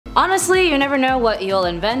Honestly, you never know what you'll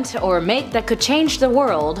invent or make that could change the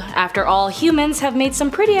world. After all, humans have made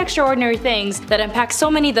some pretty extraordinary things that impact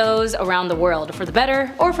so many those around the world, for the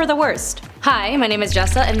better or for the worst. Hi, my name is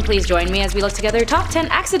Jessa, and please join me as we look together top 10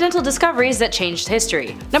 accidental discoveries that changed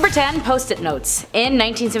history. Number 10. Post-it notes. In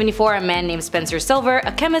 1974, a man named Spencer Silver,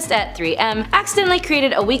 a chemist at 3M, accidentally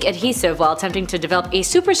created a weak adhesive while attempting to develop a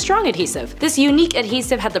super strong adhesive. This unique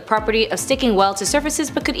adhesive had the property of sticking well to surfaces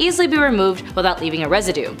but could easily be removed without leaving a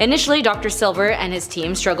residue. Initially, Dr. Silver and his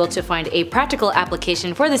team struggled to find a practical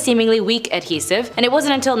application for the seemingly weak adhesive, and it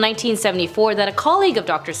wasn't until 1974 that a colleague of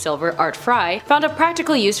Dr. Silver, Art Fry, found a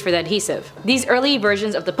practical use for the adhesive. These early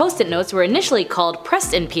versions of the Post-it notes were initially called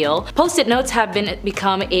Pressed and Peel. Post-it notes have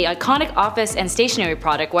become an iconic office and stationery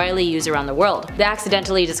product widely used around the world. The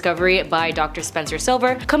accidentally discovery by Dr. Spencer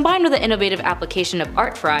Silver, combined with the innovative application of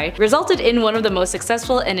Art Fry, resulted in one of the most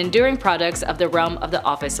successful and enduring products of the realm of the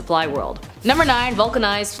office supply world. Number 9.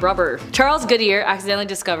 Vulcanized Rubber. Charles Goodyear accidentally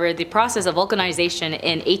discovered the process of vulcanization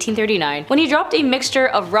in 1839 when he dropped a mixture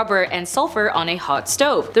of rubber and sulfur on a hot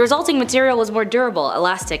stove. The resulting material was more durable,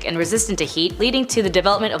 elastic, and resistant to heat, leading to the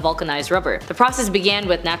development of vulcanized rubber. The process began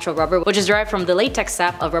with natural rubber, which is derived from the latex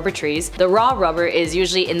sap of rubber trees. The raw rubber is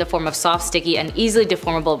usually in the form of soft, sticky, and easily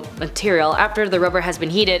deformable material. After the rubber has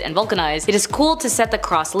been heated and vulcanized, it is cooled to set the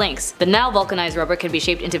cross links. The now vulcanized rubber can be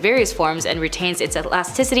shaped into various forms and retains its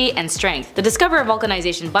elasticity and strength. The discovery of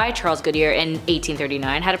vulcanization by Charles Goodyear in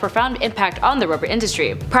 1839 had a profound impact on the rubber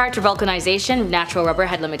industry. Prior to vulcanization, natural rubber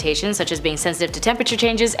had limitations such as being sensitive to temperature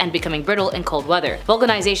changes and becoming brittle in cold weather.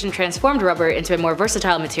 Vulcanization transformed rubber into a more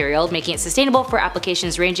versatile material, making it sustainable for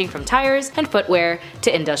applications ranging from tires and footwear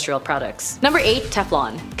to industrial products. Number 8.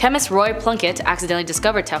 Teflon. Chemist Roy Plunkett accidentally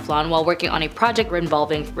discovered Teflon while working on a project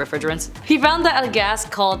involving refrigerants. He found that a gas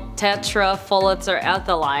called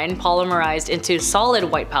tetrafluoroethylene polymerized into solid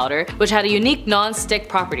white powder, which had a unique non-stick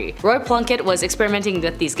property. Roy Plunkett was experimenting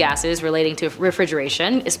with these gases relating to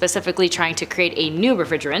refrigeration, specifically trying to create a new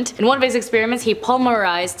refrigerant. In one of his experiments, he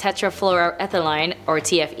polymerized tetrafluoroethylene, or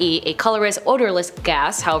TFE, a colorless, odorless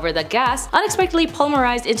gas. However, the gas unexpectedly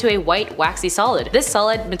polymerized into a white, waxy solid. This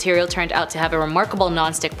solid material turned out to have a remarkable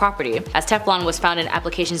non-stick property, as Teflon was found in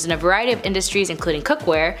applications in a variety of industries including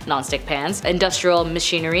cookware, non-stick pans, industrial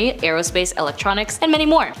machinery, aerospace, electronics, and many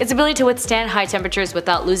more. Its ability to withstand high temperatures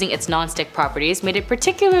without losing its non-stick properties made it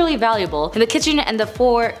particularly valuable in the kitchen and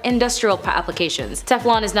for industrial applications.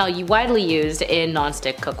 Teflon is now widely used in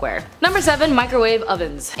non-stick cookware. Number 7. Microwave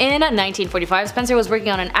ovens. In 1945, Spencer was working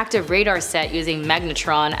on an active radar set using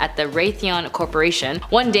magnetron at the Raytheon Corporation.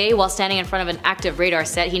 One day, while standing in front of an active radar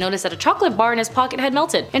set, he noticed that a chocolate bar in his pocket had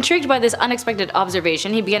melted. Intrigued by this unexpected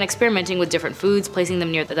observation, he began experimenting with different foods, placing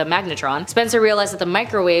them near the magnetron. Spencer realized that the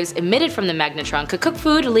microwaves emitted from the magnetron could cook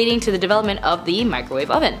food, leading to the development of the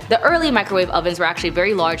microwave oven. The early microwave ovens were actually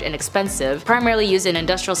very large and expensive, primarily used in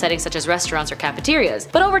industrial settings such as restaurants or cafeterias.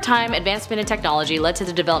 But over time, advancement in technology led to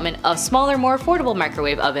the development of smaller, more affordable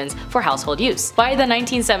microwave ovens for household use. By the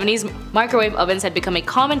 1970s, microwave ovens had become a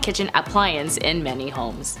common kitchen appliance in many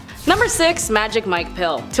homes. Number 6. Magic Mike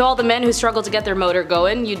Pill. To all the men who struggle to get their motor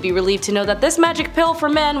going, you'd be relieved to know that this magic pill for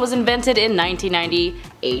men was invented in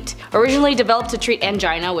 1998. Originally developed to treat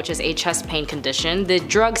angina, which is a chest pain condition, the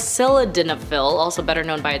drug sildenafil, also better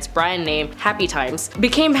known by its brand name Happy Times,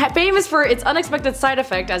 became famous for its unexpected side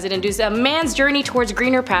effect as it induced a man's journey towards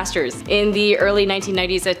greener pastures. In the early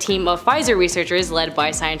 1990s, a team of Pfizer researchers led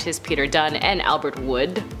by scientists Peter Dunn and Albert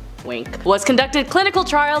Wood was conducted clinical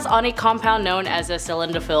trials on a compound known as a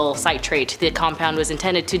sildenafil citrate. The compound was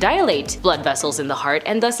intended to dilate blood vessels in the heart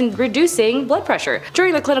and thus reducing blood pressure.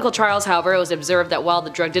 During the clinical trials, however, it was observed that while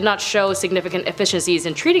the drug did not show significant efficiencies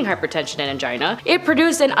in treating hypertension and angina, it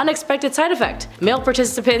produced an unexpected side effect. Male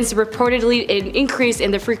participants reportedly an increase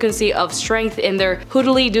in the frequency of strength in their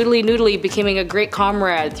hoodly doodly noodly, becoming a great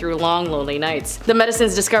comrade through long lonely nights. The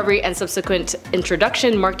medicine's discovery and subsequent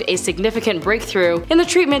introduction marked a significant breakthrough in the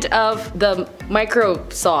treatment of the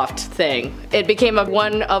Microsoft thing. It became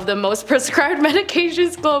one of the most prescribed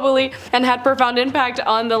medications globally and had profound impact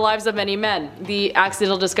on the lives of many men. The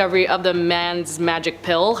accidental discovery of the man's magic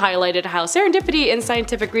pill highlighted how serendipity in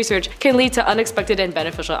scientific research can lead to unexpected and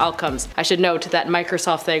beneficial outcomes. I should note that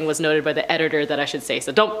Microsoft thing was noted by the editor that I should say,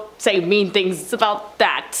 so don't say mean things about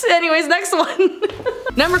that. Anyways, next one.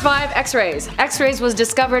 Number 5. X-rays. X-rays was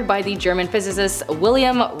discovered by the German physicist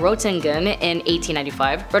William Röntgen in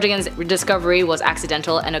 1895. Röntgen's discovery was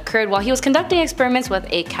accidental and occurred while he was conducting experiments with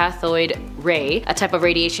a cathode ray, a type of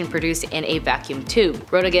radiation produced in a vacuum tube.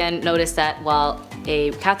 Röntgen noticed that while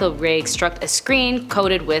a cathode ray struck a screen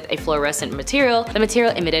coated with a fluorescent material, the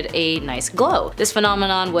material emitted a nice glow. This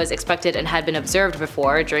phenomenon was expected and had been observed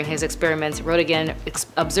before. During his experiments, Röntgen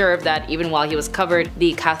observed that even while he was covered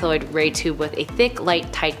the cathode ray tube with a thick,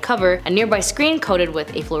 light, tight cover, a nearby screen coated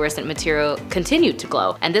with a fluorescent material continued to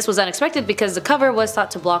glow. And this was unexpected because the cover was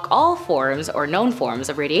thought to block all forms or known forms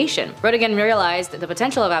of radiation. Röntgen realized the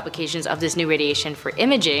potential of applications of this new radiation for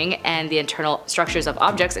imaging and the internal structures of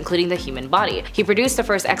objects, including the human body. He produced the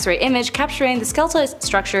first X-ray image capturing the skeletal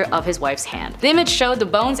structure of his wife's hand. The image showed the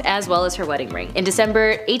bones as well as her wedding ring. In December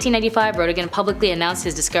 1895, Röntgen publicly announced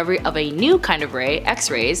his discovery of a new kind of ray,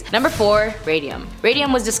 X-rays. Number 4. Radium.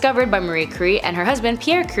 Radium was discovered by Marie Curie and her husband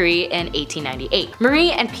Pierre Curie in 1898.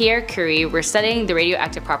 Marie and Pierre Curie were studying the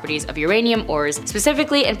radioactive properties of uranium ores,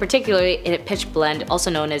 specifically and particularly in a pitch blende also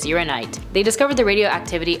known as uranite. They discovered the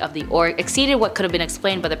radioactivity of the ore exceeded what could have been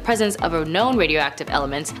explained by the presence of known radioactive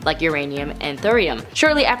elements like uranium and thorium.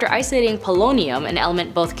 Shortly after isolating polonium, an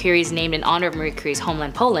element both Curies named in honor of Marie Curie's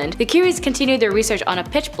homeland Poland, the Curies continued their research on a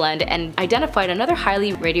pitch blende and identified another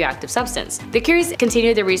highly radioactive substance. The Curies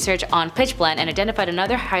continued their research on pitch blende and identified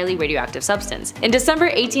another highly radioactive substance. In December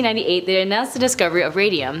 1898, they announced the discovery of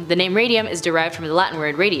radium. The name radium is derived from the Latin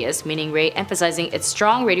word radius, meaning ray, emphasizing its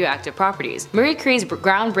strong radioactive properties. Marie Curie's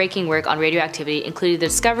groundbreaking work on radioactivity, including the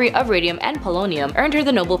discovery of radium and polonium, earned her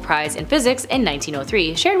the Nobel Prize in Physics in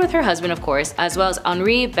 1903, shared with her husband of course, as well as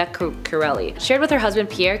Henri Becquerel, shared with her husband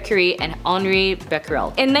Pierre Curie and Henri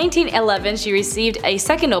Becquerel. In 1911, she received a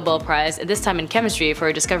second Nobel Prize, this time in chemistry, for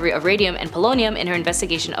her discovery of radium and polonium in her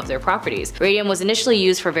investigation of their properties. Radium was initially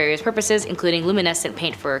used for various purposes, including luminescent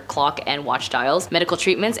paint for clock and watch dials, medical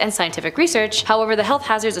treatments, and scientific research. However, the health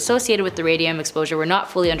hazards associated with the radium exposure were not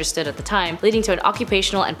fully understood at the time, leading to an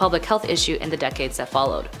occupational and public health issue in the decades that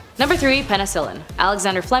followed. Number 3. Penicillin.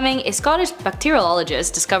 Alexander Fleming, a Scottish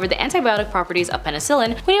bacteriologist, discovered the antibiotic properties of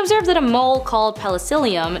penicillin when he observed that a mole called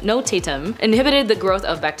Penicillium notatum inhibited the growth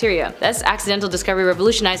of bacteria. This accidental discovery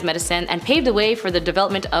revolutionized medicine and paved the way for the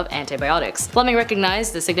development of antibiotics. Fleming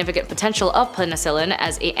recognized the significant potential of penicillin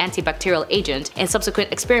as an antibacterial agent. In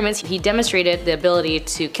subsequent experiments, he demonstrated the ability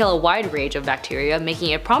to kill a wide range of bacteria,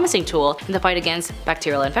 making it a promising tool in the fight against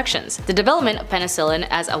bacterial infections. The development of penicillin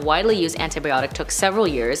as a widely used antibiotic took several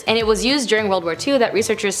years, and it was used during World War II that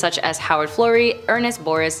researchers such as Howard Florey, Ernest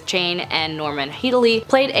Boris Chain, and Norman Heatley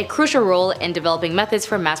played a crucial role in developing methods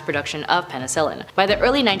for mass production of penicillin. By the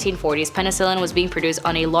early 1940s, penicillin was being produced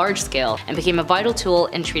on a large scale and became a vital tool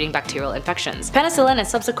in treating bacterial infections. Penicillin and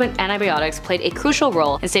subsequent antibiotics played a crucial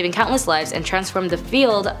role in saving countless lives and transformed the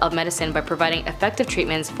field of medicine by providing effective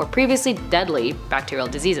treatments for previously deadly bacterial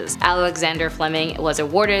diseases. Alexander Fleming was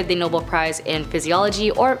awarded the Nobel Prize in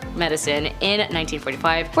Physiology or Medicine in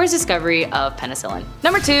 1945 for his discovery of penicillin.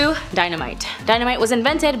 Number 2. Dynamite. Dynamite was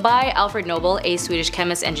invented by Alfred Nobel, a Swedish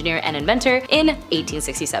chemist, engineer, and inventor, in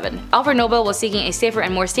 1867. Alfred Nobel was seeking a safer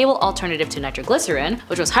and more stable alternative to nitroglycerin,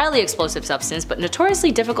 which was a highly explosive substance but notoriously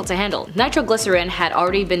difficult to handle. Nitroglycerin had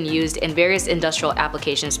already been used in various industrial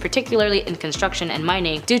applications, particularly in construction and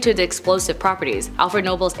mining, due to the explosive properties. Alfred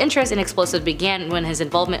Nobel's interest in explosives began when his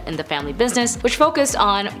involvement in the family business, which focused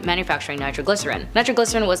on manufacturing nitroglycerin.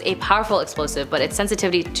 Nitroglycerin was a powerful explosive, but its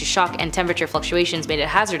sensitivity to shock and temperature fluctuations made it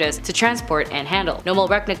hazardous to transport and handle. Nobel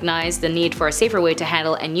recognized the need for a safer way to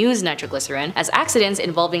handle and use nitroglycerin, as accidents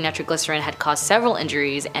involving nitroglycerin had caused several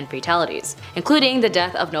injuries and fatalities, including the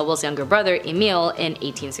death of Nobel's younger brother Emil in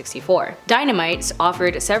 1864. Dynamite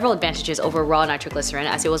offered several advantages over raw nitroglycerin,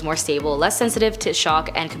 as it was more stable, less sensitive to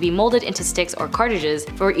shock, and could be molded into sticks or cartridges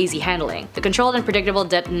for easy handling. The controlled and predictable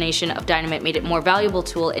detonation of dynamite made it a more valuable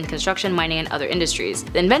tool in construction, mining, and other industries.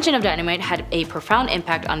 The invention of dynamite had a profound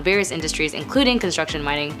impact on various industries, including construction,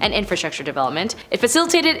 mining, and infrastructure development. It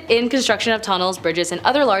facilitated in construction of tunnels, bridges, and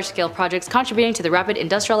other large-scale projects, contributing to the rapid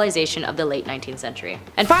industrialization of the late 19th century.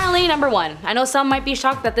 And finally, number 1. I know some might be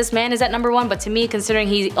shocked that this man is at number 1, but to me, considering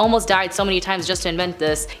he almost died so many times just to invent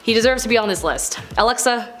this, he deserves to be on this list.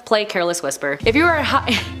 Alexa, play Careless Whisper. If you're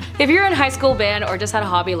in high school band or just had a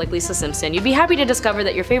hobby like Lisa Simpson, you'd be happy to discover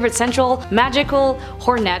that your favorite central magical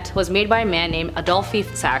hornet was made by a man named Adolphe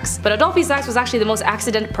Sax. But Adolphe Sax was actually the most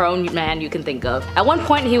accident-prone man you can think of. At one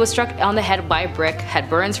point, he was struck on the head by a brick, had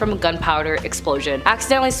burns from a gunpowder explosion,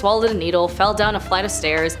 accidentally swallowed a needle, fell down a flight of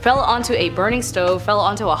stairs, fell onto a burning stove, fell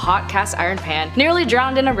onto a hot cast iron pan, nearly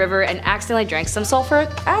drowned in a river, and accidentally drank some sulfuric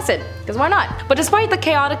acid. because why not? But despite the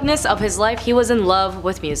chaoticness of his life, he was in love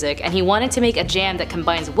with music, and he wanted to make a jam that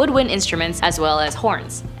combines woodwind instruments as well as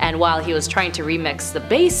horns. And while he was trying to remix the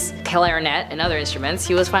bass, clarinet, and other instruments,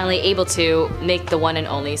 he was finally able to make the one and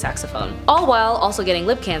only saxophone. All while also getting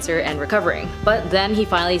lip cancer and recovering. But then he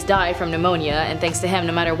finally died from pneumonia, and thanks to him,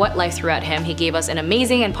 no matter what life threw at him, he gave us an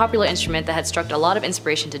amazing and popular instrument that had struck a lot of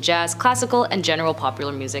inspiration to jazz, classical, and general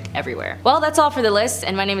popular music everywhere. Well, that's all for the list,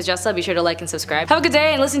 and my name is Jessa. Be sure to like and subscribe. Have a good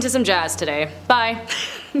day and listen to some jazz today. Bye!